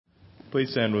Please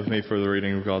stand with me for the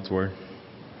reading of God's Word.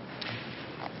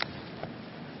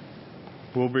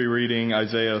 We'll be reading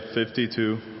Isaiah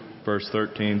 52, verse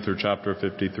 13 through chapter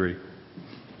 53.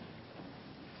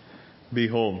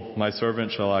 Behold, my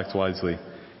servant shall act wisely.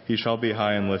 He shall be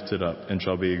high and lifted up, and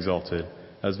shall be exalted,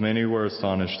 as many were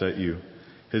astonished at you.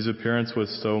 His appearance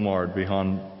was so marred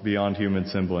beyond human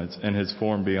semblance, and his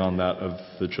form beyond that of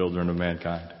the children of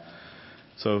mankind.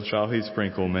 So shall he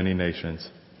sprinkle many nations.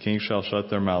 Kings shall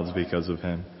shut their mouths because of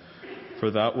him.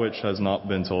 For that which has not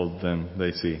been told them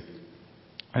they see,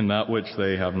 and that which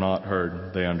they have not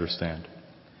heard they understand.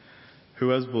 Who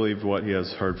has believed what he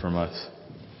has heard from us?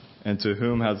 And to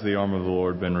whom has the arm of the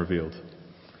Lord been revealed?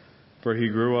 For he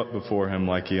grew up before him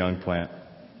like a young plant,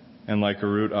 and like a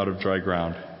root out of dry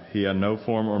ground. He had no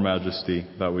form or majesty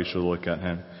that we should look at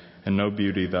him, and no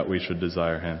beauty that we should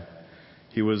desire him.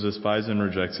 He was despised and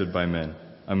rejected by men,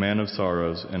 a man of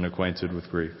sorrows and acquainted with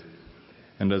grief.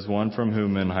 And as one from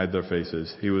whom men hide their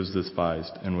faces, he was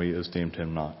despised, and we esteemed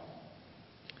him not.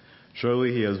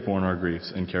 Surely he has borne our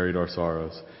griefs and carried our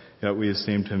sorrows, yet we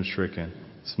esteemed him stricken,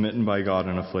 smitten by God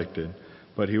and afflicted.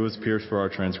 But he was pierced for our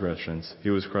transgressions, he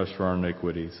was crushed for our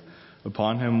iniquities.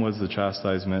 Upon him was the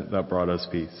chastisement that brought us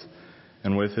peace,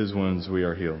 and with his wounds we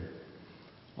are healed.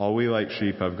 All we like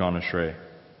sheep have gone astray.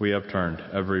 We have turned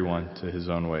every one to his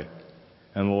own way,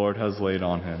 and the Lord has laid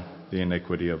on him the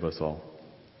iniquity of us all.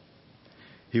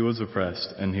 He was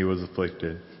oppressed and he was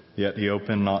afflicted, yet he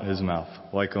opened not his mouth.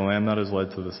 Like a lamb that is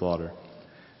led to the slaughter,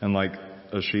 and like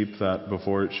a sheep that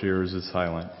before its shearers is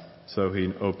silent, so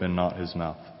he opened not his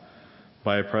mouth.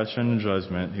 By oppression and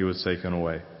judgment he was taken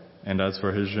away. And as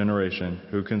for his generation,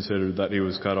 who considered that he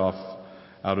was cut off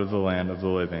out of the land of the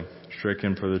living,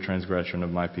 stricken for the transgression of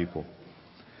my people.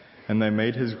 And they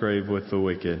made his grave with the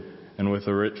wicked, and with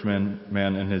a rich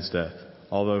man in his death,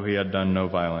 although he had done no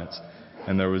violence,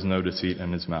 and there was no deceit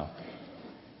in his mouth.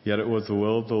 Yet it was the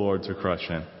will of the Lord to crush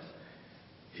him.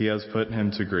 He has put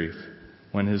him to grief.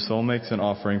 When his soul makes an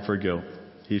offering for guilt,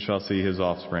 he shall see his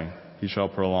offspring. He shall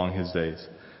prolong his days.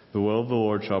 The will of the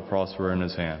Lord shall prosper in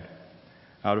his hand.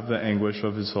 Out of the anguish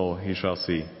of his soul he shall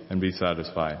see, and be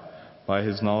satisfied. By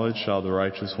his knowledge shall the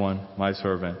righteous one, my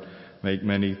servant, make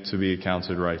many to be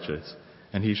accounted righteous,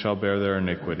 and he shall bear their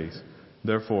iniquities.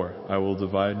 Therefore I will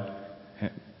divide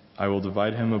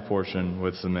him a portion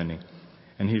with the many,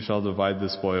 and he shall divide the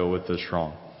spoil with the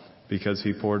strong, because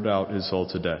he poured out his soul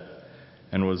to death,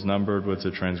 and was numbered with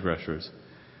the transgressors.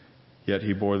 Yet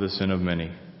he bore the sin of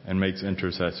many, and makes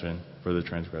intercession for the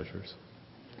transgressors.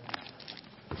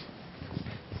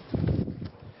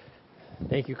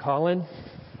 Thank you, Colin.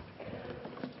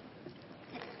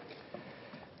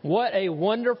 What a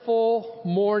wonderful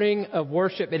morning of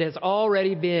worship it has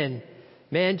already been.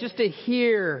 Man, just to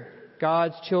hear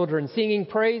God's children singing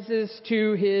praises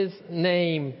to his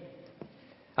name.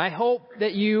 I hope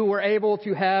that you were able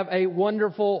to have a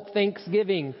wonderful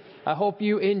Thanksgiving. I hope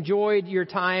you enjoyed your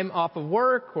time off of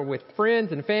work or with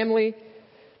friends and family.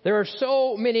 There are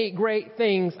so many great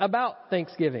things about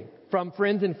Thanksgiving, from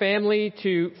friends and family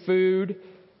to food,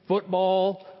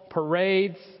 football,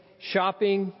 parades,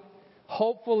 shopping,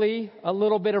 hopefully a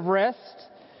little bit of rest.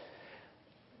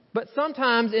 But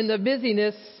sometimes in the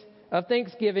busyness of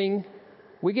Thanksgiving,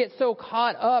 we get so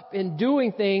caught up in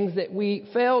doing things that we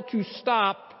fail to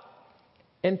stop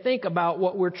and think about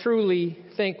what we're truly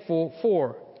thankful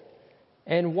for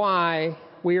and why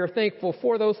we are thankful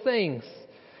for those things.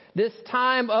 This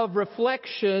time of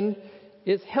reflection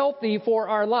is healthy for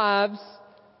our lives,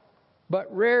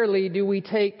 but rarely do we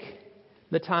take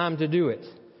the time to do it.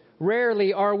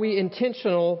 Rarely are we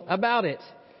intentional about it.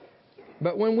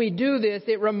 But when we do this,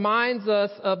 it reminds us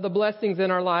of the blessings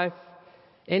in our life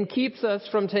and keeps us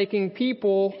from taking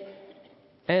people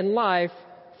and life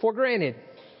for granted.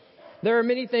 There are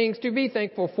many things to be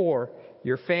thankful for.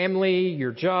 Your family,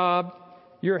 your job,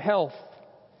 your health,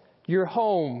 your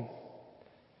home,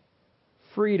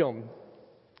 freedom,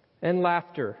 and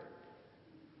laughter,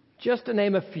 just to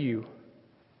name a few.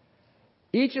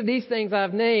 Each of these things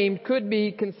I've named could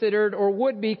be considered or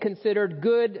would be considered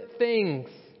good things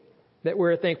that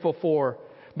we're thankful for.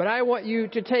 But I want you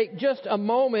to take just a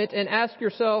moment and ask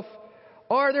yourself,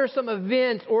 are there some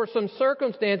events or some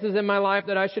circumstances in my life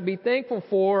that I should be thankful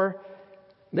for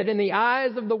that in the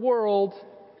eyes of the world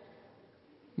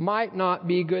might not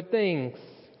be good things?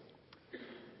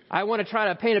 I want to try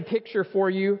to paint a picture for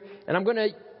you, and I'm going to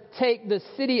take the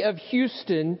city of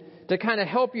Houston to kind of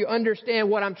help you understand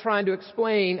what I'm trying to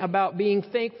explain about being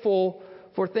thankful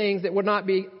for things that would not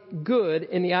be good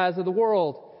in the eyes of the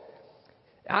world.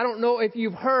 I don't know if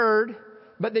you've heard,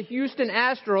 but the Houston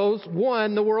Astros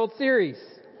won the World Series.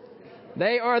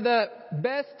 They are the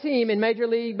best team in Major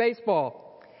League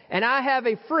Baseball. And I have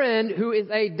a friend who is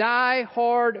a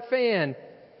die-hard fan.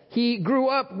 He grew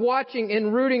up watching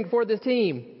and rooting for the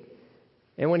team.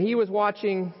 And when he was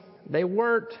watching, they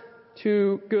weren't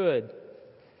too good.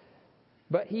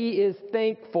 But he is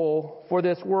thankful for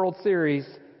this World Series.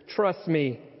 Trust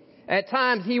me. At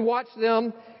times, he watched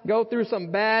them go through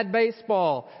some bad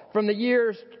baseball. From the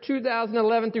years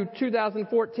 2011 through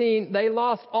 2014, they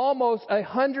lost almost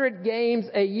 100 games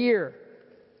a year.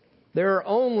 There are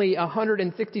only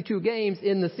 162 games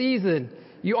in the season.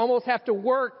 You almost have to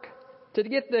work to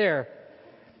get there.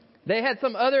 They had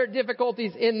some other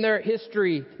difficulties in their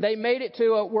history. They made it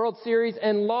to a World Series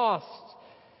and lost.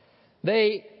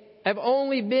 They have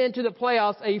only been to the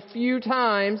playoffs a few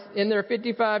times in their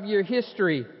 55-year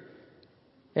history.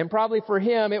 And probably for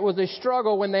him, it was a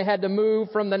struggle when they had to move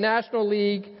from the National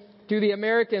League to the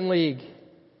American League.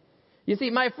 You see,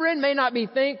 my friend may not be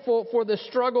thankful for the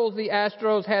struggles the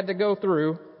Astros had to go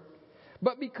through,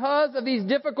 but because of these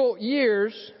difficult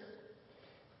years,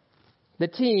 the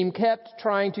team kept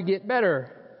trying to get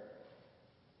better.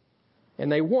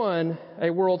 And they won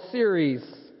a World Series.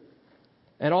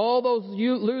 And all those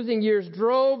losing years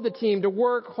drove the team to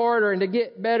work harder and to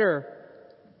get better.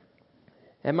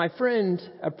 And my friend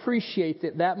appreciates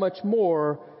it that much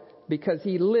more because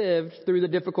he lived through the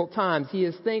difficult times. He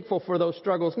is thankful for those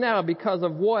struggles now because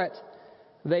of what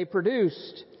they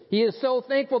produced. He is so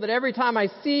thankful that every time I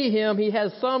see him, he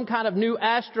has some kind of new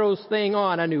Astros thing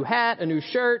on, a new hat, a new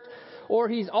shirt, or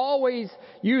he's always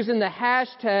using the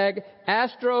hashtag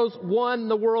Astros won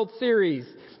the World Series.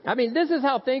 I mean, this is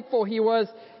how thankful he was.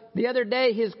 The other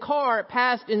day, his car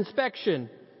passed inspection,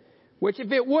 which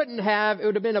if it wouldn't have, it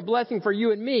would have been a blessing for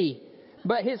you and me.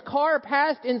 But his car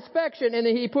passed inspection, and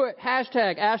then he put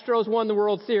hashtag Astros won the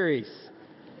World Series.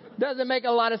 Doesn't make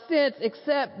a lot of sense,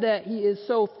 except that he is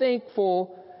so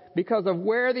thankful because of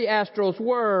where the Astros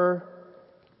were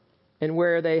and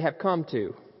where they have come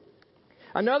to.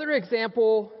 Another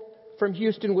example from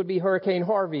Houston would be Hurricane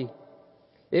Harvey.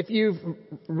 If you've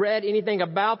read anything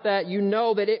about that, you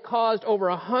know that it caused over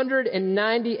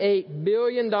 $198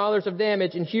 billion of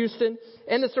damage in Houston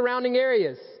and the surrounding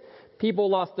areas. People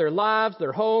lost their lives,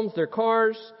 their homes, their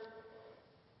cars.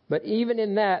 But even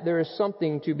in that, there is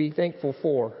something to be thankful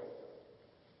for.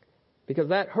 Because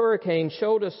that hurricane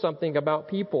showed us something about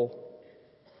people.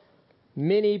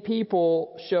 Many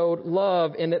people showed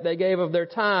love in that they gave of their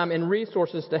time and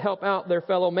resources to help out their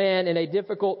fellow man in a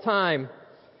difficult time.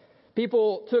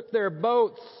 People took their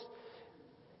boats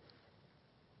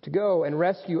to go and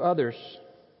rescue others.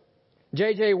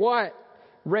 J.J. Watt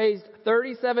raised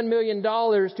 $37 million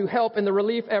to help in the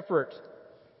relief effort.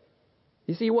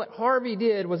 You see, what Harvey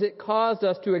did was it caused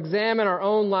us to examine our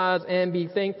own lives and be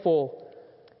thankful.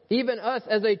 Even us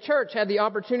as a church had the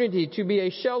opportunity to be a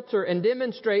shelter and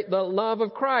demonstrate the love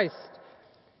of Christ.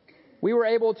 We were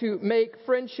able to make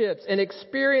friendships and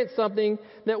experience something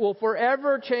that will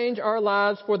forever change our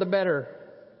lives for the better.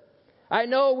 I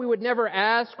know we would never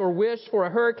ask or wish for a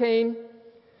hurricane,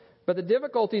 but the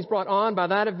difficulties brought on by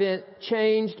that event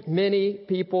changed many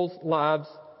people's lives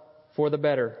for the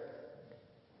better.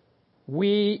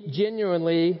 We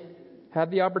genuinely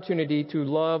have the opportunity to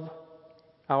love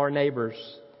our neighbors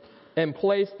and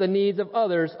place the needs of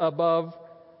others above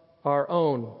our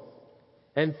own.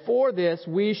 And for this,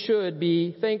 we should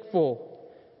be thankful.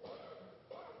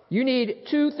 You need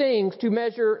two things to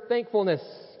measure thankfulness.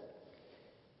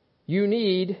 You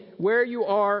need where you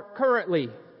are currently,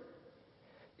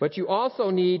 but you also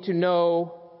need to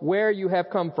know where you have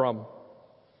come from.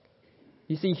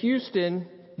 You see, Houston,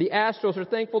 the Astros are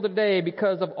thankful today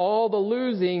because of all the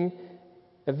losing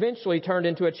eventually turned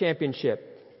into a championship.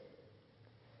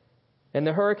 And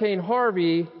the Hurricane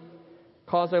Harvey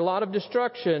caused a lot of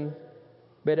destruction,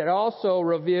 but it also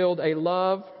revealed a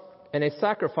love and a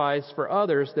sacrifice for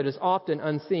others that is often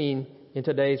unseen in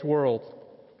today's world.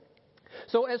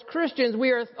 So as Christians, we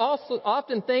are also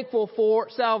often thankful for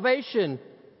salvation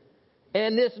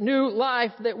and this new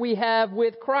life that we have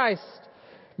with Christ.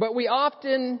 But we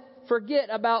often forget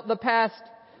about the past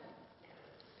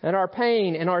and our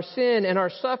pain and our sin and our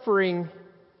suffering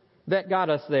that got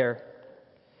us there.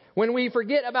 When we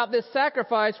forget about this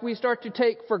sacrifice, we start to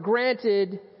take for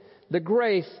granted the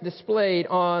grace displayed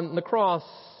on the cross.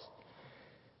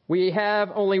 We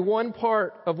have only one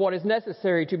part of what is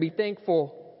necessary to be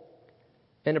thankful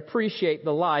and appreciate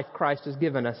the life Christ has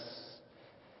given us.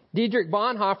 Dietrich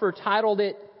Bonhoeffer titled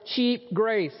it Cheap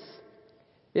Grace.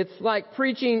 It's like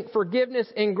preaching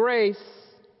forgiveness and grace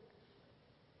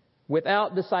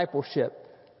without discipleship.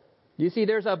 You see,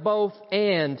 there's a both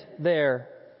and there.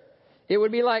 It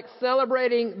would be like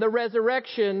celebrating the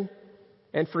resurrection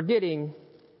and forgetting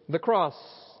the cross.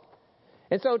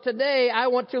 And so today I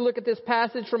want to look at this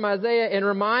passage from Isaiah and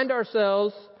remind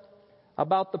ourselves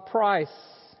about the price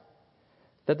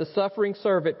that the suffering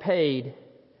servant paid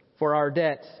for our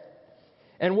debt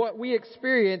and what we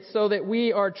experience so that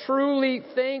we are truly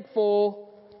thankful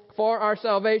for our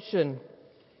salvation.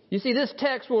 You see, this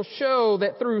text will show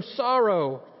that through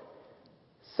sorrow,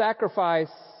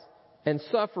 sacrifice, and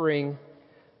suffering,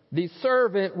 the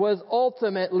servant was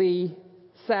ultimately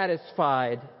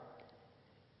satisfied.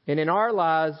 And in our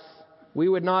lives, we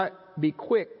would not be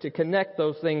quick to connect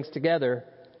those things together,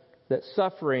 that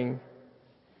suffering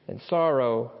and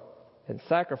sorrow and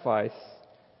sacrifice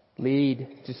lead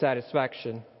to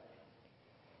satisfaction.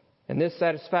 And this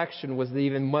satisfaction was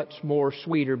even much more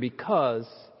sweeter because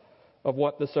of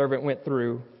what the servant went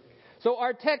through. So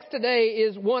our text today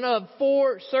is one of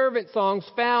 4 servant songs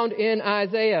found in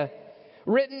Isaiah,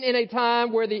 written in a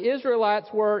time where the Israelites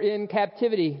were in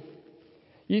captivity.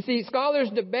 You see,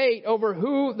 scholars debate over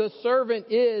who the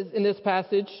servant is in this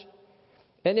passage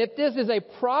and if this is a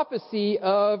prophecy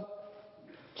of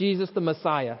Jesus the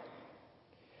Messiah.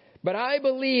 But I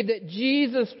believe that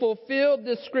Jesus fulfilled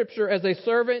this scripture as a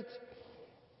servant,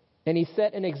 and he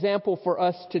set an example for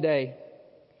us today.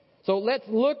 So let's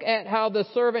look at how the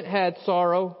servant had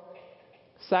sorrow,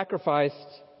 sacrificed,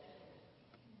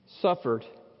 suffered,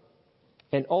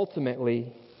 and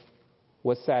ultimately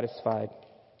was satisfied.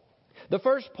 The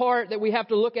first part that we have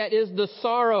to look at is the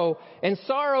sorrow. And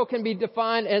sorrow can be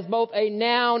defined as both a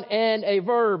noun and a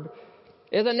verb.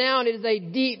 As a noun, it is a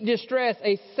deep distress,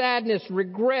 a sadness,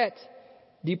 regret,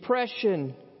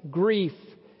 depression, grief,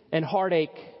 and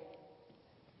heartache.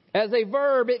 As a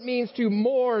verb, it means to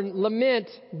mourn, lament,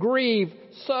 grieve,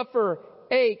 suffer,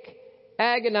 ache,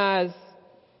 agonize,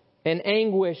 and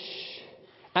anguish.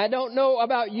 I don't know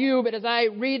about you, but as I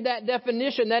read that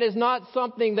definition, that is not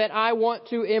something that I want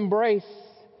to embrace.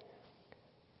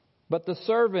 But the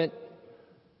servant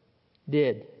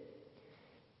did.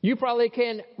 You probably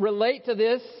can relate to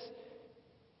this.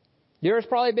 There's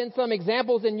probably been some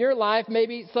examples in your life,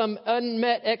 maybe some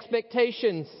unmet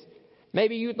expectations.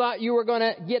 Maybe you thought you were going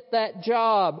to get that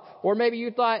job, or maybe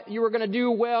you thought you were going to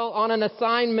do well on an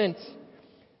assignment.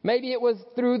 Maybe it was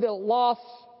through the loss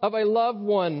of a loved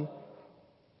one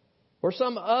or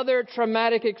some other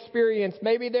traumatic experience.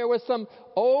 Maybe there was some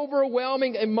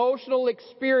overwhelming emotional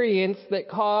experience that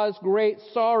caused great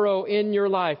sorrow in your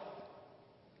life.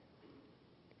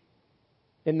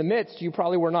 In the midst, you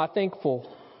probably were not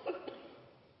thankful.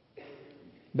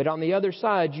 But on the other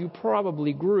side, you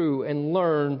probably grew and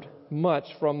learned much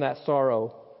from that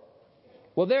sorrow.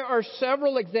 Well, there are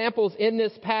several examples in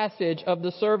this passage of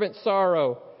the servant's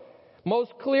sorrow.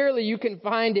 Most clearly, you can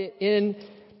find it in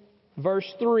verse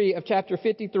 3 of chapter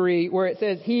 53, where it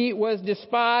says, "He was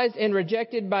despised and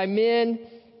rejected by men,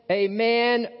 a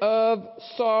man of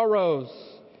sorrows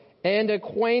and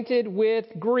acquainted with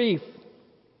grief."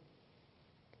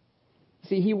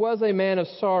 See, he was a man of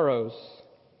sorrows.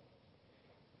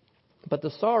 But the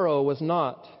sorrow was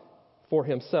not for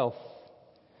himself.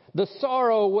 The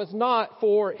sorrow was not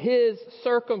for his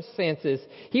circumstances.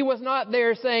 He was not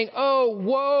there saying, "Oh,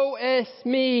 woe is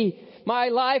me. My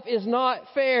life is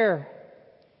not fair."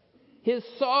 His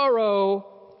sorrow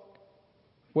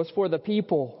was for the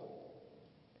people.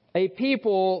 A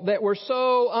people that were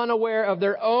so unaware of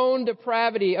their own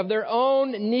depravity, of their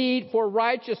own need for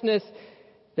righteousness,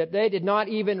 that they did not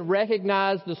even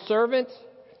recognize the servant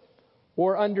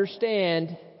or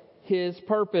understand his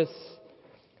purpose.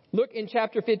 Look in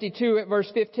chapter 52 at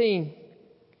verse 15.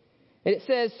 And it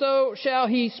says, "So shall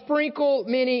he sprinkle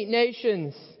many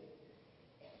nations.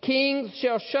 Kings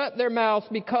shall shut their mouths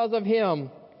because of him.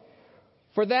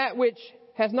 For that which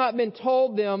has not been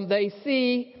told them they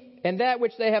see, and that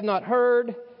which they have not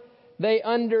heard they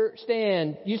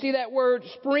understand." You see that word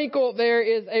sprinkle there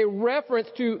is a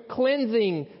reference to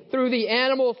cleansing through the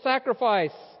animal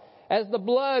sacrifice, as the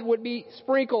blood would be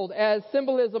sprinkled as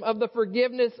symbolism of the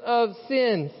forgiveness of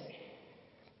sins.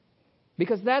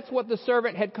 Because that's what the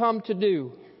servant had come to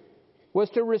do, was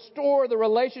to restore the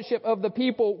relationship of the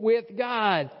people with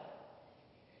God.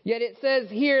 Yet it says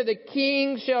here, the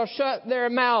king shall shut their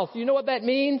mouths. You know what that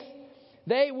means?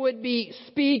 They would be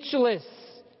speechless.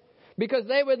 Because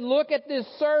they would look at this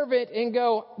servant and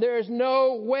go, there is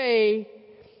no way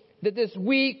that this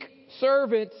weak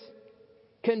servant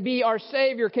can be our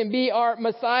Savior, can be our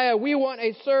Messiah. We want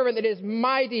a servant that is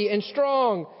mighty and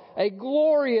strong, a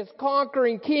glorious,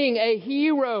 conquering king, a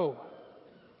hero.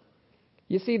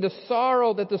 You see, the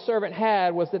sorrow that the servant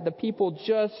had was that the people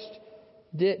just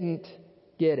didn't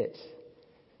get it.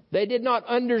 They did not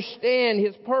understand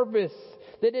his purpose.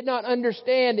 They did not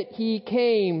understand that he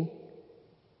came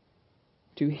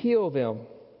to heal them.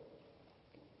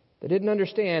 They didn't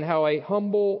understand how a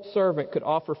humble servant could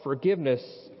offer forgiveness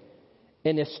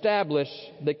and establish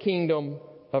the kingdom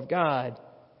of God.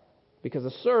 Because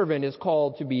a servant is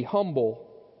called to be humble,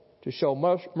 to show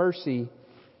mercy,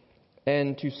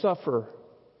 and to suffer.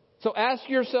 So ask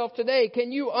yourself today,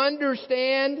 can you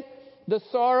understand the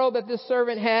sorrow that this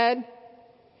servant had?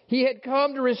 He had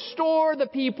come to restore the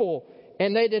people,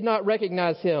 and they did not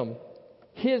recognize him,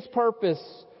 his purpose,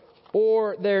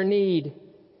 or their need.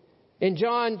 In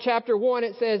John chapter 1,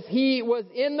 it says, He was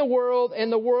in the world, and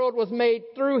the world was made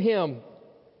through Him.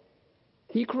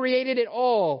 He created it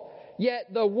all,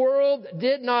 yet the world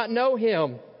did not know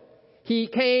Him. He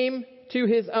came to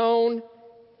His own,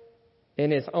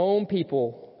 and His own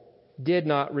people did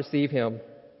not receive Him.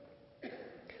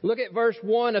 Look at verse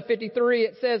 1 of 53.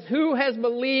 It says, Who has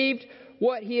believed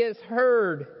what he has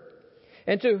heard?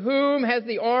 And to whom has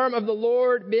the arm of the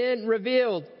Lord been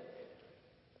revealed?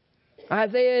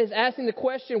 Isaiah is asking the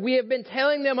question. We have been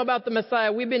telling them about the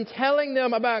Messiah. We've been telling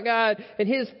them about God and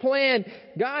His plan.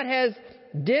 God has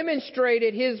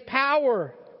demonstrated His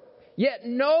power. Yet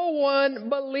no one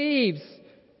believes.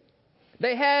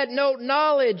 They had no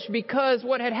knowledge because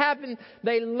what had happened,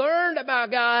 they learned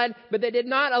about God, but they did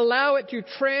not allow it to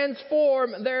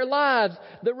transform their lives,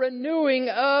 the renewing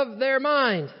of their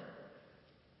mind.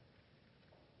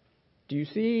 Do you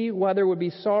see why there would be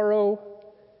sorrow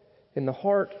in the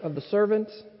heart of the servant?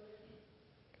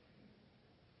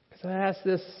 Because I ask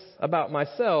this about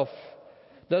myself.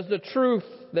 Does the truth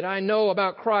that I know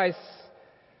about Christ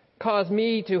cause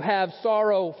me to have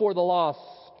sorrow for the lost?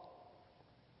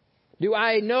 Do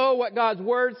I know what God's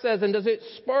Word says, and does it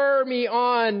spur me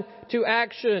on to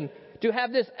action, to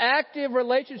have this active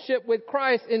relationship with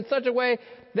Christ in such a way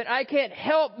that I can't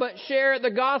help but share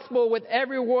the gospel with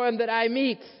everyone that I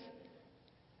meet?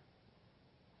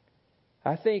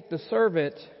 I think the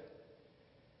servant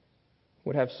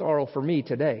would have sorrow for me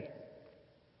today,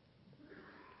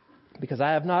 because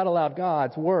I have not allowed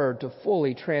God's Word to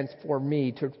fully transform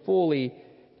me, to fully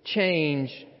change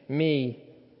me.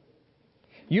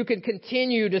 You can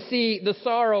continue to see the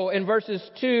sorrow in verses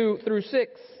 2 through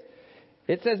 6.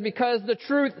 It says, because the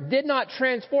truth did not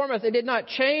transform us, it did not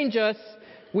change us,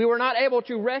 we were not able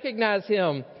to recognize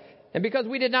Him. And because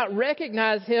we did not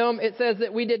recognize Him, it says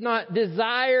that we did not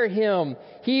desire Him.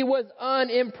 He was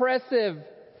unimpressive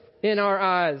in our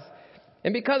eyes.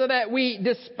 And because of that, we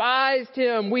despised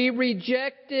Him. We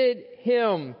rejected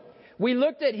Him. We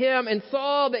looked at Him and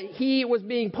saw that He was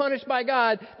being punished by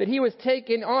God, that He was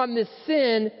taking on this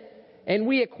sin, and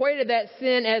we equated that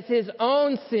sin as His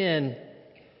own sin.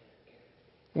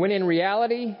 When in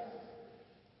reality,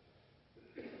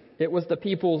 it was the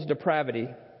people's depravity.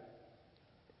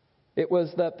 It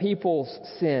was the people's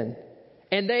sin.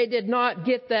 And they did not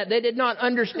get that. They did not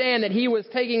understand that He was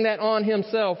taking that on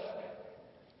Himself.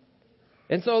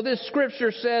 And so this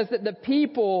scripture says that the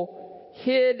people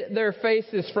hid their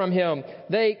faces from Him.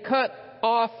 They cut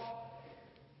off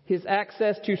His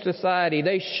access to society.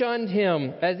 They shunned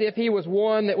Him as if He was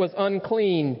one that was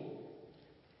unclean.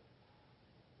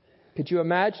 Could you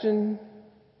imagine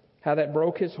how that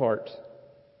broke His heart?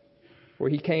 Where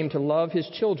He came to love His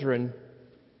children,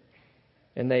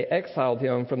 and they exiled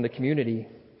Him from the community.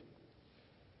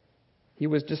 He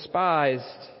was despised.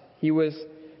 He was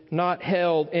not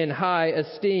held in high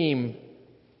esteem.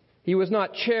 He was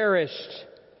not cherished.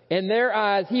 In their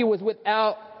eyes, He was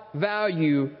without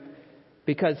value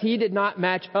because He did not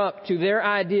match up to their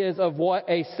ideas of what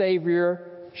a Savior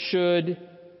should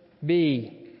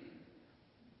be.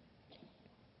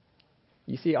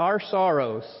 You see, our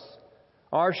sorrows,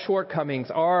 our shortcomings,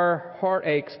 our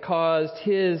heartaches caused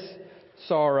His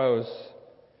sorrows.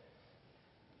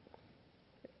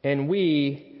 And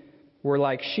we were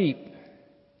like sheep.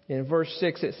 In verse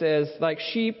 6 it says, like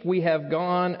sheep we have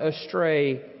gone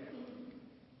astray.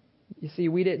 You see,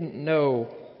 we didn't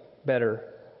know better.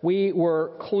 We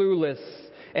were clueless.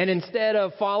 And instead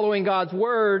of following God's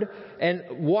Word and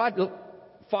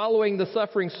following the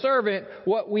suffering servant,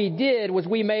 what we did was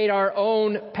we made our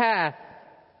own path.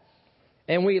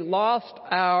 And we lost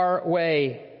our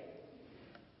way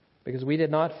because we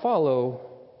did not follow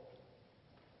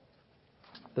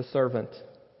the servant.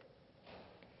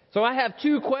 So I have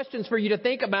two questions for you to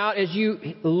think about as you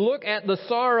look at the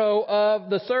sorrow of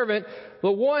the servant.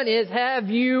 The one is, have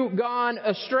you gone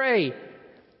astray?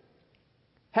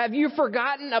 Have you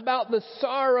forgotten about the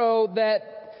sorrow that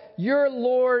your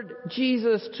Lord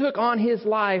Jesus took on His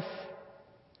life?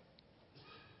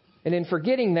 And in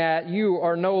forgetting that, you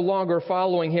are no longer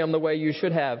following Him the way you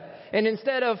should have. And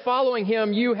instead of following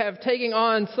Him, you have taken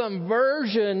on some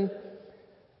version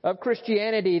of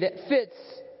Christianity that fits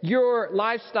your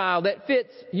lifestyle, that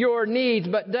fits your needs,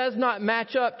 but does not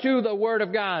match up to the Word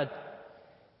of God?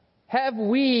 Have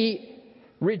we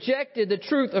rejected the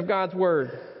truth of God's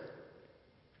Word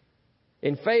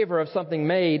in favor of something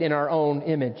made in our own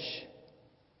image?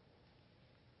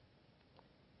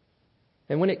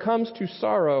 And when it comes to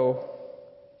sorrow,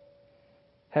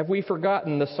 have we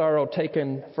forgotten the sorrow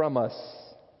taken from us?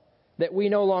 That we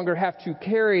no longer have to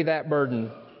carry that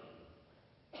burden?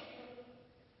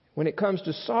 When it comes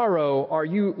to sorrow, are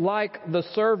you like the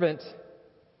servant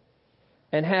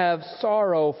and have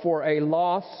sorrow for a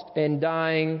lost and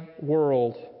dying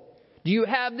world? Do you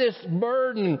have this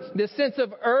burden, this sense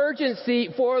of urgency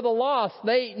for the lost?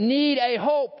 They need a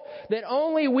hope that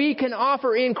only we can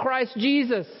offer in Christ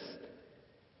Jesus.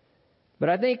 But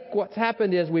I think what's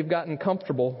happened is we've gotten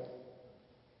comfortable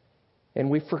and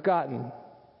we've forgotten.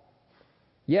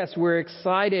 Yes, we're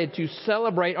excited to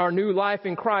celebrate our new life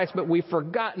in Christ, but we've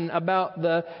forgotten about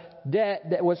the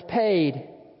debt that was paid,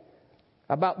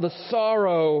 about the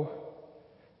sorrow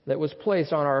that was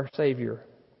placed on our Savior.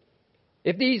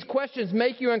 If these questions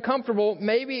make you uncomfortable,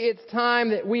 maybe it's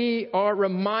time that we are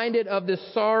reminded of this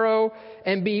sorrow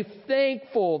and be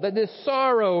thankful that this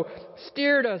sorrow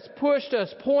steered us, pushed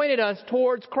us, pointed us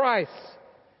towards Christ.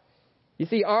 You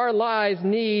see, our lives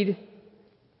need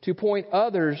to point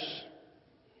others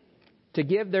to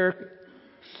give their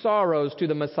sorrows to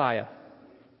the Messiah.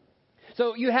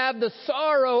 So you have the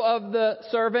sorrow of the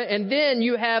servant, and then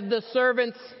you have the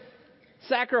servant's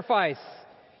sacrifice.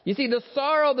 You see, the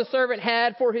sorrow the servant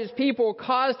had for his people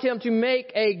caused him to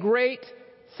make a great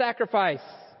sacrifice.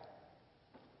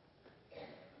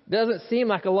 Doesn't seem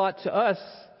like a lot to us,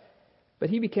 but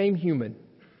he became human.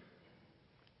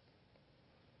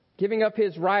 Giving up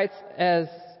his rights as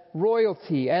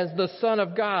royalty, as the Son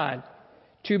of God,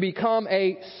 to become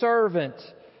a servant.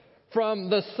 From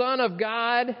the Son of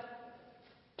God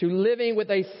to living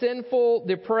with a sinful,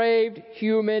 depraved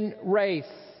human race.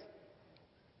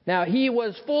 Now, he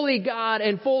was fully God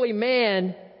and fully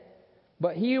man,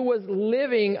 but he was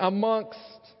living amongst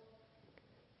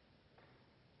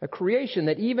a creation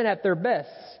that even at their best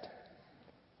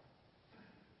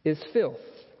is filth.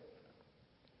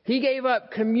 He gave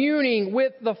up communing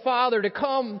with the Father to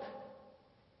come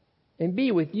and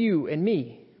be with you and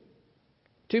me.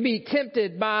 To be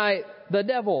tempted by the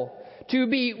devil. To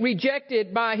be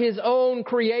rejected by his own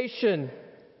creation.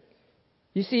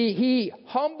 You see, he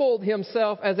humbled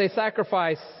himself as a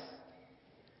sacrifice.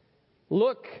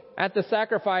 Look at the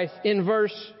sacrifice in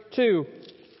verse 2.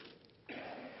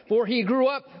 For he grew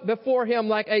up before him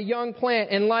like a young plant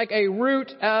and like a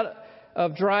root out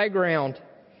of dry ground.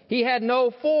 He had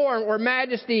no form or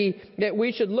majesty that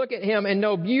we should look at him, and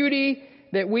no beauty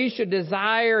that we should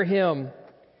desire him.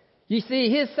 You see,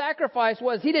 his sacrifice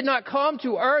was he did not come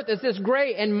to earth as this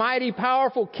great and mighty,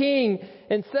 powerful king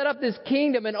and set up this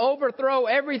kingdom and overthrow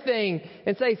everything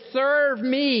and say, serve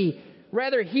me.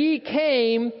 Rather, he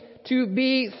came to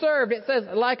be served. It says,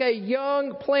 like a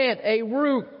young plant, a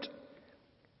root.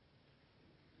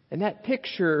 And that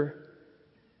picture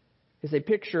is a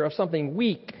picture of something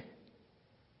weak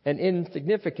and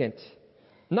insignificant.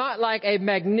 Not like a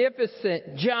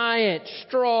magnificent, giant,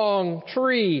 strong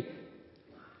tree.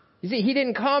 You see, he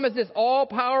didn't come as this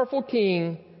all-powerful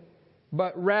king,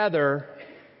 but rather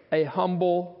a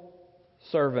humble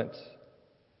servant.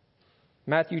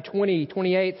 Matthew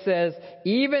 20:28 says,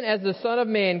 even as the Son of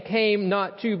Man came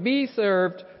not to be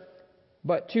served,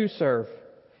 but to serve,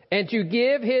 and to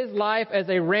give his life as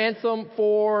a ransom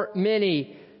for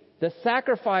many. The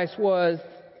sacrifice was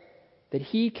that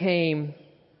he came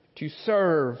to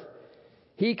serve.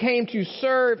 He came to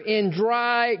serve in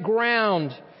dry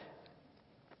ground.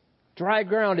 Dry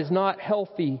ground is not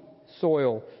healthy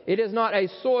soil. It is not a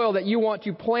soil that you want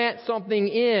to plant something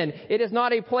in. It is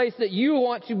not a place that you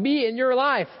want to be in your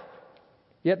life.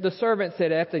 Yet the servant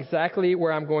said, that's exactly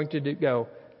where I'm going to go.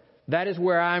 That is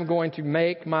where I'm going to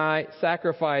make my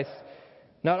sacrifice.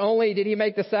 Not only did he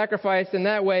make the sacrifice in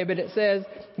that way, but it says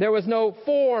there was no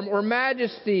form or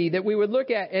majesty that we would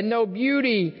look at and no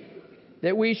beauty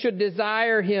that we should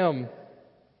desire him.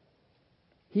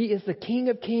 He is the King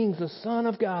of Kings, the Son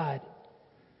of God.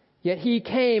 Yet he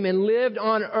came and lived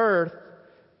on earth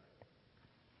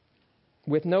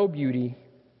with no beauty,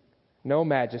 no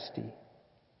majesty,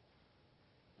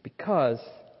 because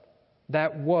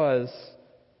that was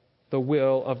the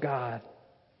will of God.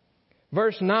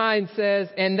 Verse 9 says,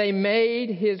 and they made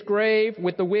his grave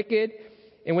with the wicked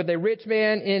and with a rich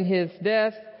man in his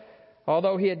death,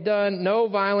 although he had done no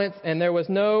violence and there was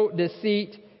no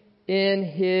deceit in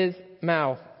his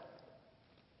mouth.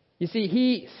 You see,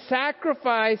 he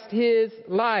sacrificed his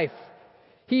life.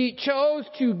 He chose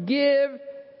to give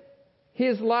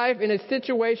his life in a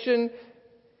situation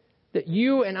that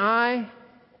you and I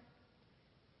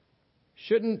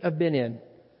shouldn't have been in.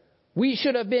 We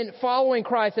should have been following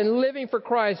Christ and living for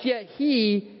Christ, yet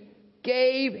he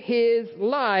gave his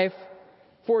life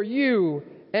for you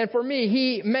and for me.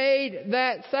 He made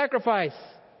that sacrifice.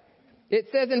 It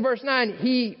says in verse 9,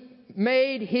 he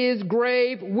made his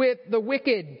grave with the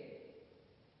wicked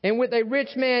and with a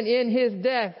rich man in his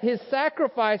death. His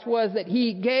sacrifice was that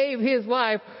he gave his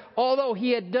life, although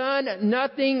he had done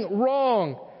nothing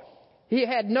wrong. He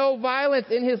had no violence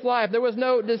in his life. There was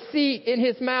no deceit in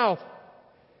his mouth.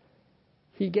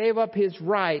 He gave up his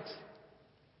right.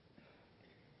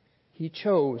 He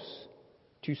chose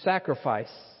to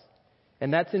sacrifice.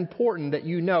 And that's important that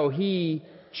you know. He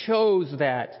chose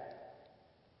that.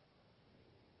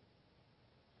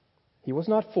 He was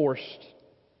not forced.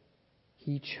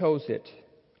 He chose it.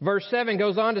 Verse 7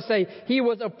 goes on to say, he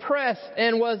was oppressed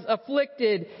and was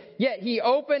afflicted, yet he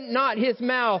opened not his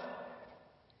mouth.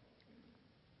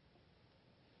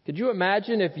 Could you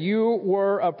imagine if you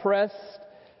were oppressed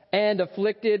and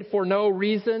afflicted for no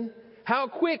reason? How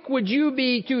quick would you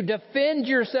be to defend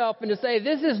yourself and to say,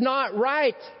 this is not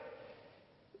right?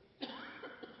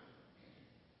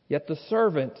 Yet the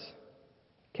servant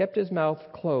kept his mouth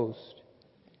closed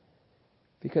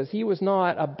because he was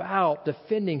not about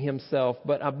defending himself,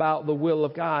 but about the will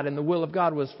of God. And the will of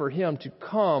God was for him to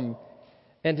come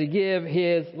and to give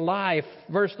his life.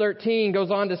 Verse 13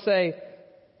 goes on to say,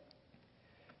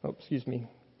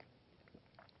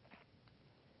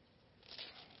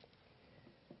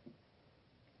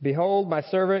 behold, my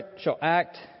servant shall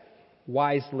act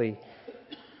wisely.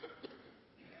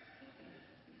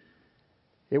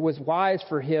 It was wise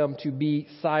for him to be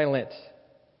silent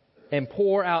and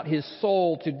pour out his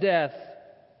soul to death,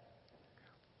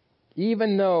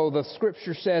 even though the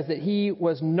scripture says that he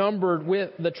was numbered with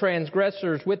the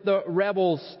transgressors, with the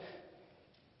rebels.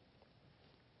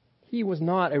 He was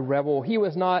not a rebel. He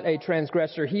was not a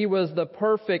transgressor. He was the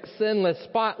perfect, sinless,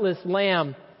 spotless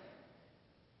lamb.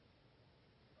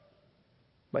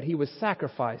 But he was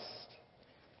sacrificed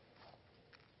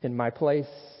in my place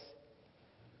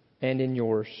and in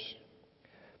yours.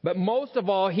 But most of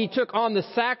all, he took on the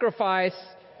sacrifice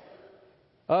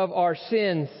of our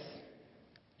sins.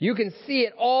 You can see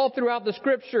it all throughout the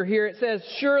scripture here. It says,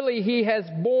 surely he has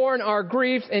borne our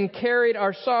griefs and carried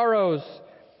our sorrows.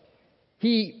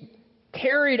 He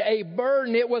carried a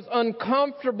burden. It was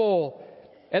uncomfortable.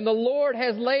 And the Lord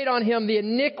has laid on him the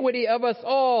iniquity of us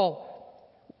all.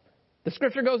 The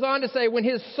scripture goes on to say, when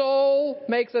his soul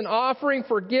makes an offering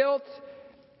for guilt,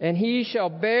 and he shall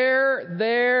bear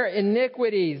their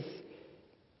iniquities.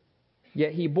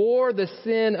 Yet he bore the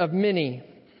sin of many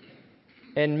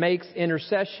and makes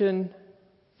intercession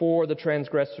for the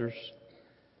transgressors.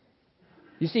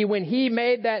 You see, when he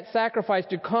made that sacrifice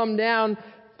to come down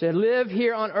to live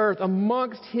here on earth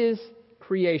amongst his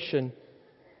creation,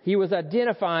 he was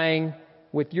identifying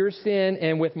with your sin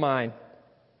and with mine.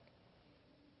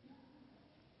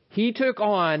 He took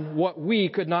on what we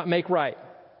could not make right.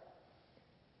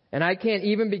 And I can't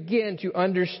even begin to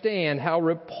understand how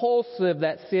repulsive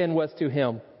that sin was to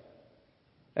him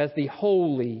as the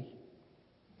holy,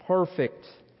 perfect,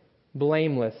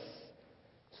 blameless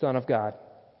Son of God.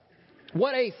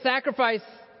 What a sacrifice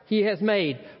he has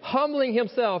made, humbling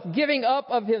himself, giving up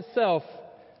of himself.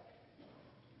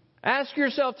 Ask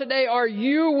yourself today, are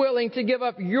you willing to give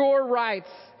up your rights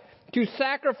to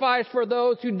sacrifice for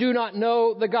those who do not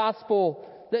know the gospel,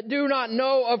 that do not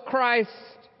know of Christ?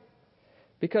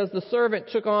 Because the servant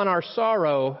took on our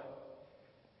sorrow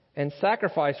and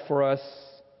sacrificed for us.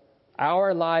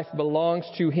 Our life belongs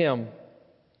to him.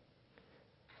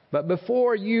 But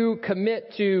before you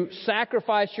commit to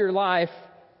sacrifice your life,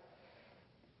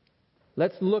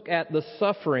 let's look at the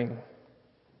suffering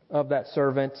of that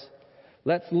servant.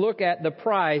 Let's look at the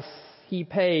price he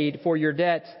paid for your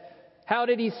debt. How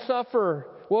did he suffer?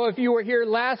 Well, if you were here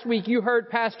last week, you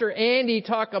heard Pastor Andy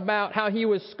talk about how he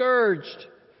was scourged.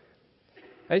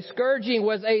 A scourging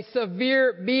was a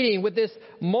severe beating with this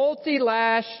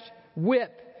multi-lashed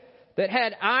whip that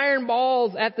had iron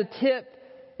balls at the tip,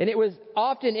 and it was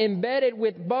often embedded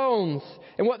with bones.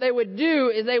 And what they would do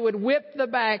is they would whip the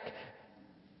back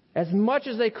as much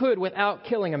as they could without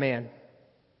killing a man.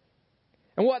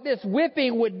 And what this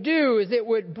whipping would do is it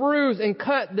would bruise and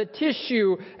cut the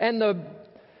tissue and the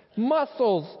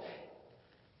muscles,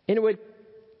 and it would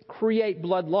create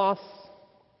blood loss.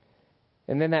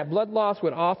 And then that blood loss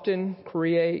would often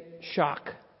create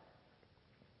shock.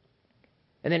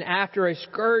 And then after a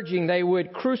scourging, they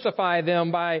would crucify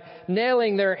them by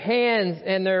nailing their hands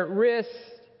and their wrists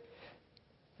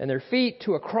and their feet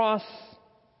to a cross.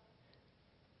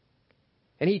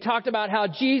 And he talked about how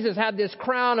Jesus had this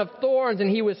crown of thorns and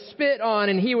he was spit on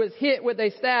and he was hit with a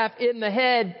staff in the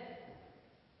head.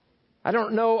 I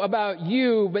don't know about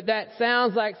you, but that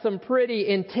sounds like some pretty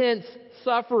intense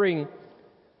suffering.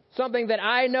 Something that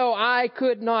I know I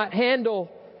could not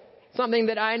handle. Something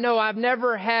that I know I've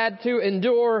never had to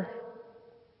endure.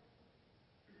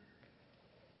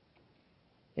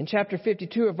 In chapter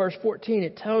 52 of verse 14,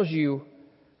 it tells you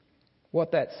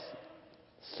what that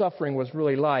suffering was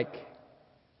really like.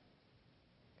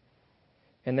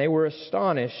 And they were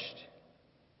astonished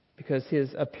because his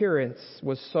appearance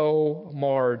was so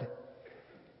marred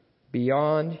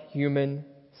beyond human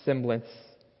semblance.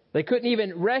 They couldn't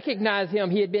even recognize him.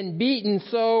 He had been beaten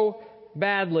so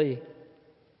badly.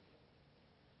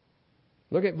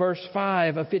 Look at verse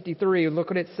 5 of 53.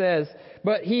 Look what it says.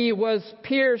 But he was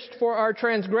pierced for our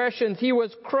transgressions. He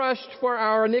was crushed for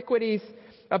our iniquities.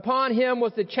 Upon him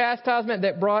was the chastisement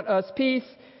that brought us peace.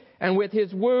 And with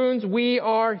his wounds we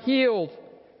are healed.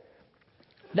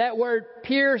 That word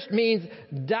pierced means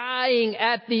dying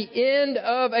at the end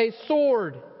of a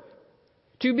sword.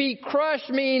 To be crushed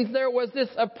means there was this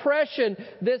oppression,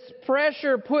 this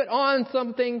pressure put on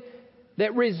something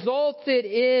that resulted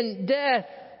in death.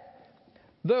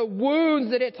 The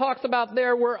wounds that it talks about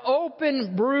there were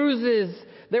open bruises.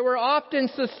 They were often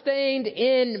sustained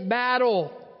in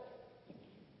battle.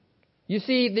 You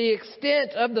see, the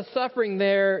extent of the suffering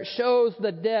there shows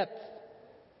the depth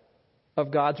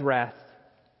of God's wrath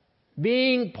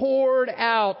being poured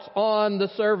out on the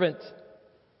servant.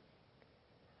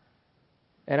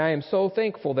 And I am so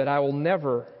thankful that I will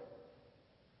never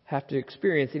have to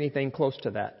experience anything close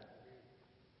to that.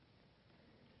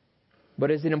 But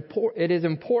it is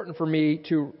important for me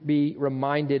to be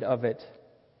reminded of it.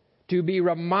 To be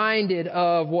reminded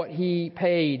of what he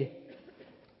paid.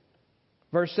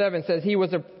 Verse 7 says, he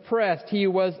was oppressed, he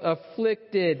was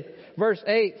afflicted. Verse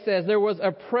 8 says, there was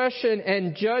oppression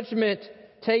and judgment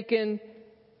taken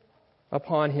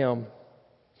upon him.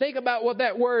 Think about what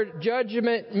that word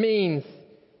judgment means.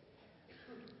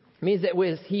 It means that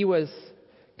he was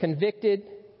convicted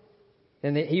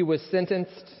and that he was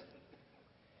sentenced.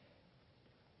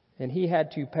 And he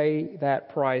had to pay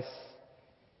that price.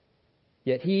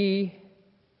 Yet he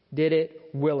did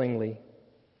it willingly.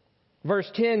 Verse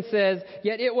 10 says,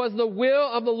 yet it was the will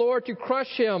of the Lord to crush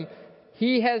him.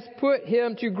 He has put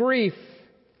him to grief.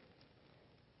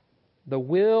 The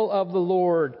will of the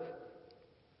Lord.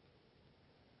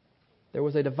 There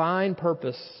was a divine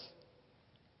purpose.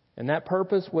 And that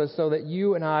purpose was so that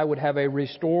you and I would have a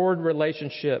restored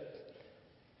relationship.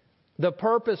 The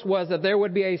purpose was that there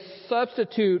would be a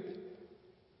substitute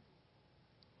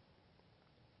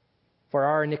for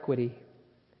our iniquity.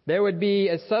 There would be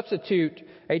a substitute,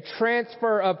 a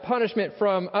transfer of punishment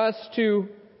from us to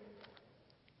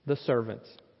the servant.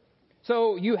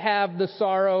 So you have the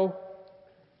sorrow,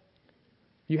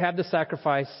 you have the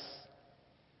sacrifice,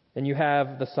 and you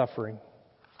have the suffering.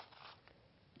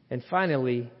 And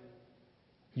finally,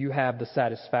 you have the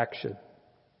satisfaction.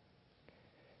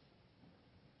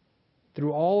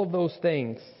 Through all of those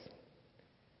things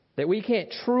that we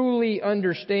can't truly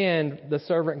understand the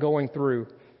servant going through,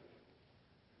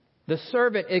 the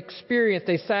servant experienced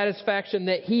a satisfaction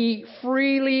that he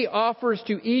freely offers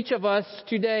to each of us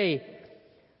today.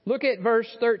 Look at verse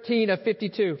 13 of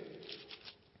 52.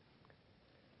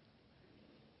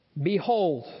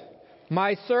 Behold,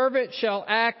 my servant shall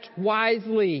act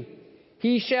wisely.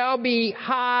 He shall be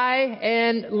high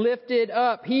and lifted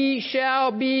up. He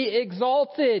shall be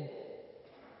exalted.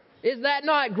 Is that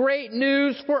not great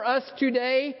news for us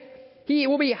today? He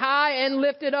will be high and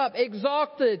lifted up,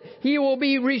 exalted. He will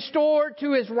be restored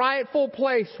to his rightful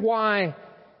place. Why?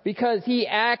 Because he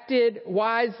acted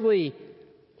wisely.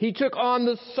 He took on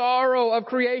the sorrow of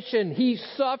creation. He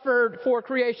suffered for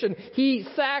creation. He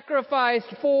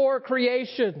sacrificed for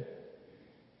creation.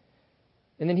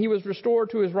 And then he was restored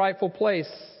to his rightful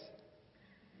place.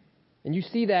 And you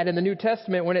see that in the New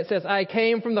Testament when it says, I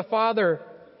came from the Father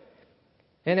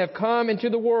and have come into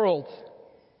the world.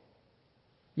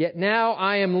 Yet now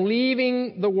I am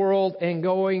leaving the world and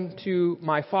going to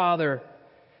my Father.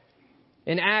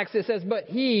 In Acts it says, but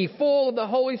he, full of the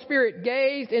Holy Spirit,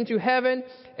 gazed into heaven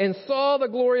and saw the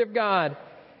glory of God,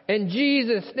 and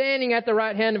Jesus standing at the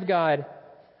right hand of God.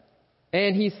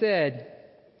 And he said,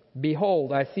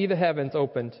 behold, I see the heavens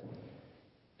opened,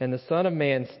 and the Son of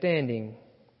Man standing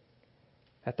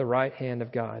at the right hand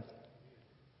of God.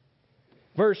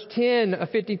 Verse 10 of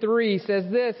 53 says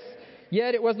this,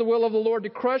 yet it was the will of the Lord to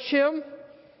crush him.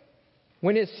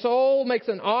 When his soul makes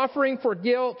an offering for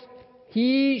guilt,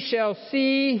 he shall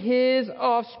see his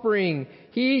offspring.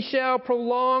 He shall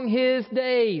prolong his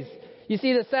days. You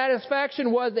see, the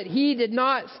satisfaction was that he did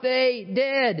not stay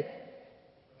dead.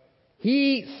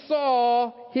 He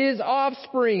saw his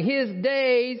offspring. His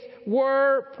days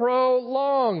were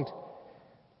prolonged.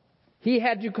 He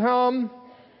had to come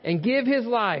and give his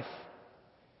life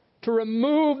to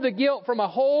remove the guilt from a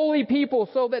holy people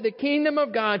so that the kingdom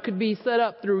of God could be set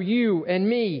up through you and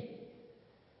me.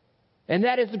 And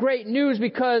that is great news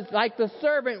because, like the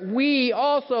servant, we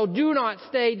also do not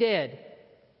stay dead.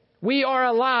 We are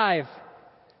alive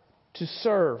to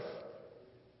serve,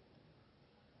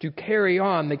 to carry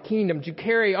on the kingdom, to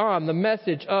carry on the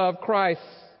message of Christ.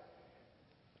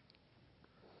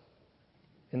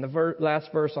 In the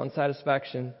last verse on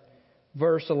satisfaction,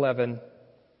 verse 11,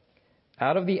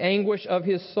 out of the anguish of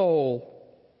his soul,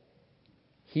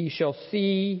 he shall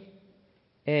see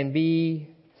and be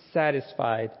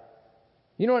satisfied.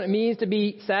 You know what it means to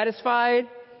be satisfied?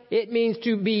 It means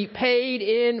to be paid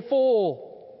in full.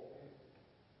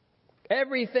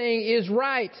 Everything is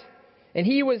right. And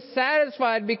he was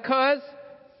satisfied because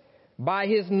by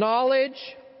his knowledge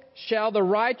shall the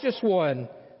righteous one,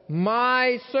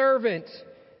 my servant,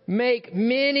 make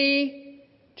many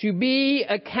to be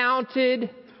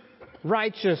accounted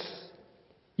righteous.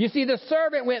 You see, the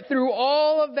servant went through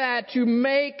all of that to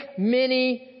make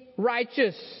many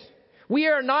righteous. We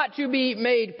are not to be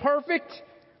made perfect.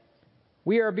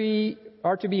 We are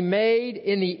to be made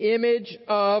in the image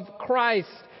of Christ,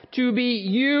 to be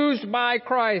used by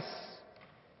Christ.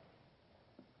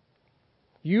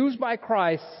 Used by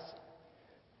Christ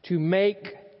to make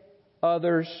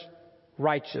others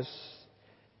righteous.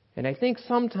 And I think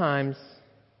sometimes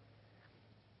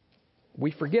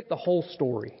we forget the whole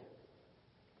story.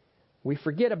 We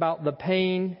forget about the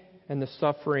pain and the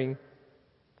suffering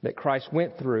that Christ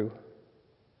went through.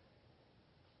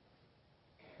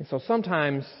 And so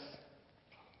sometimes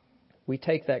we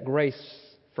take that grace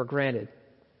for granted.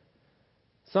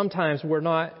 Sometimes we're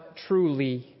not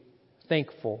truly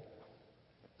thankful.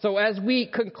 So as we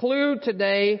conclude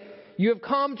today, you have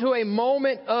come to a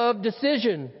moment of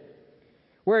decision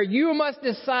where you must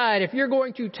decide if you're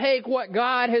going to take what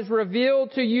God has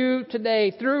revealed to you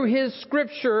today through His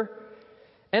Scripture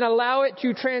and allow it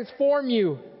to transform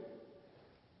you.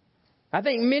 I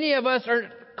think many of us are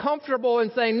comfortable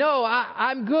in saying, no,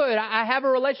 I'm good. I have a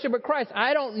relationship with Christ.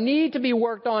 I don't need to be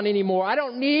worked on anymore. I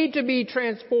don't need to be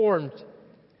transformed.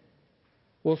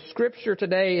 Well, Scripture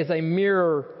today is a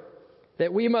mirror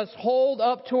that we must hold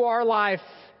up to our life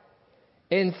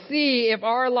and see if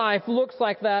our life looks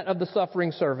like that of the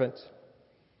suffering servant.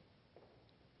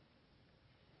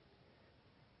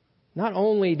 Not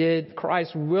only did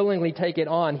Christ willingly take it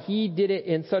on, He did it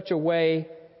in such a way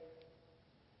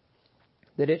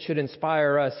that it should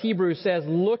inspire us. Hebrews says,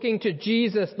 looking to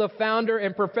Jesus, the founder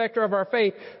and perfecter of our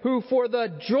faith, who for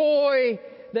the joy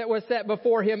that was set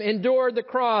before Him endured the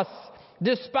cross,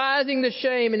 despising the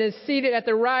shame, and is seated at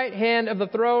the right hand of the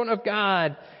throne of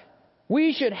God.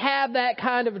 We should have that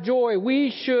kind of joy.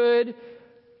 We should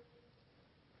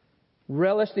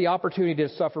relish the opportunity to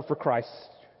suffer for Christ.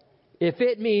 If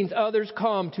it means others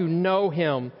come to know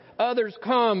Him, others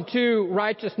come to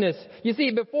righteousness. You see,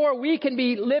 before we can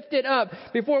be lifted up,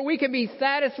 before we can be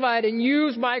satisfied and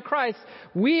used by Christ,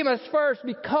 we must first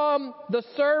become the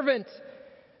servant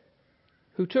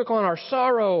who took on our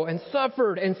sorrow and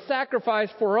suffered and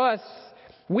sacrificed for us.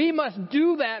 We must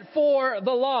do that for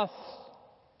the lost.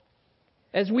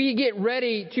 As we get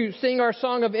ready to sing our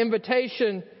song of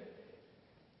invitation,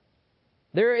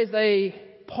 there is a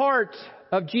part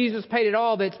of Jesus Paid It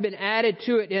All that's been added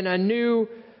to it in a new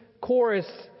chorus.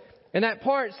 And that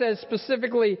part says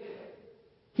specifically,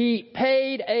 He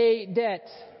paid a debt.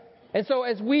 And so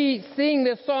as we sing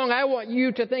this song, I want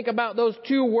you to think about those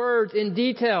two words in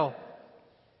detail.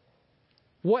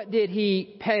 What did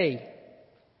He pay?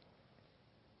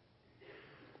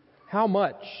 How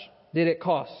much did it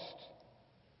cost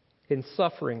in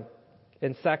suffering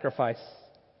and sacrifice?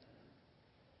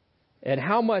 And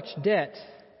how much debt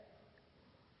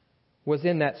was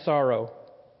in that sorrow?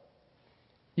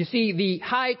 You see, the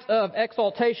height of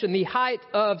exaltation, the height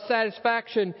of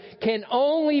satisfaction can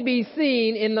only be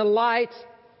seen in the light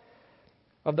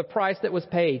of the price that was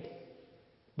paid,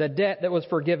 the debt that was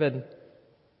forgiven.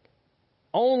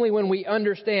 Only when we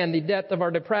understand the depth of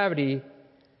our depravity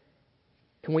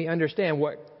can we understand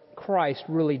what Christ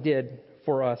really did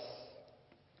for us.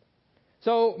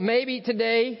 So maybe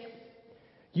today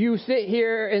you sit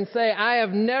here and say, I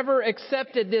have never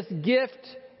accepted this gift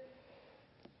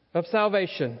of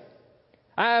salvation.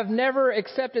 I have never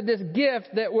accepted this gift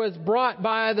that was brought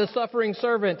by the suffering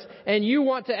servant. And you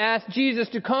want to ask Jesus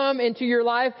to come into your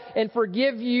life and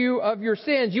forgive you of your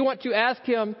sins. You want to ask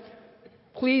Him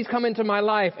Please come into my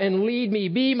life and lead me.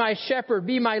 Be my shepherd.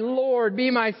 Be my Lord.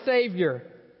 Be my Savior.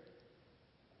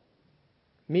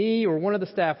 Me or one of the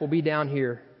staff will be down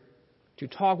here to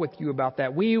talk with you about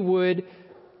that. We would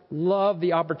love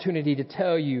the opportunity to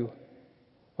tell you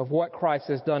of what Christ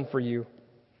has done for you.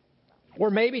 Or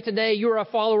maybe today you're a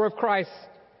follower of Christ.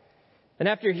 And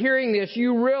after hearing this,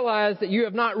 you realize that you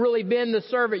have not really been the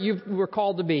servant you were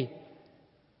called to be.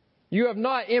 You have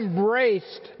not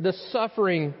embraced the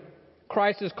suffering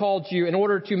Christ has called you in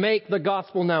order to make the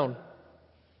gospel known.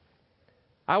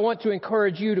 I want to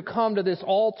encourage you to come to this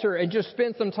altar and just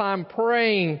spend some time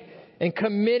praying and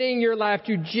committing your life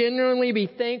to genuinely be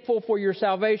thankful for your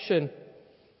salvation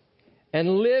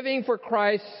and living for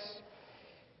Christ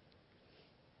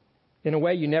in a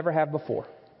way you never have before.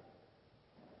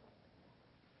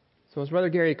 So as Brother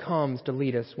Gary comes to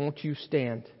lead us, won't you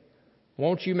stand?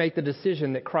 Won't you make the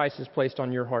decision that Christ has placed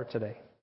on your heart today?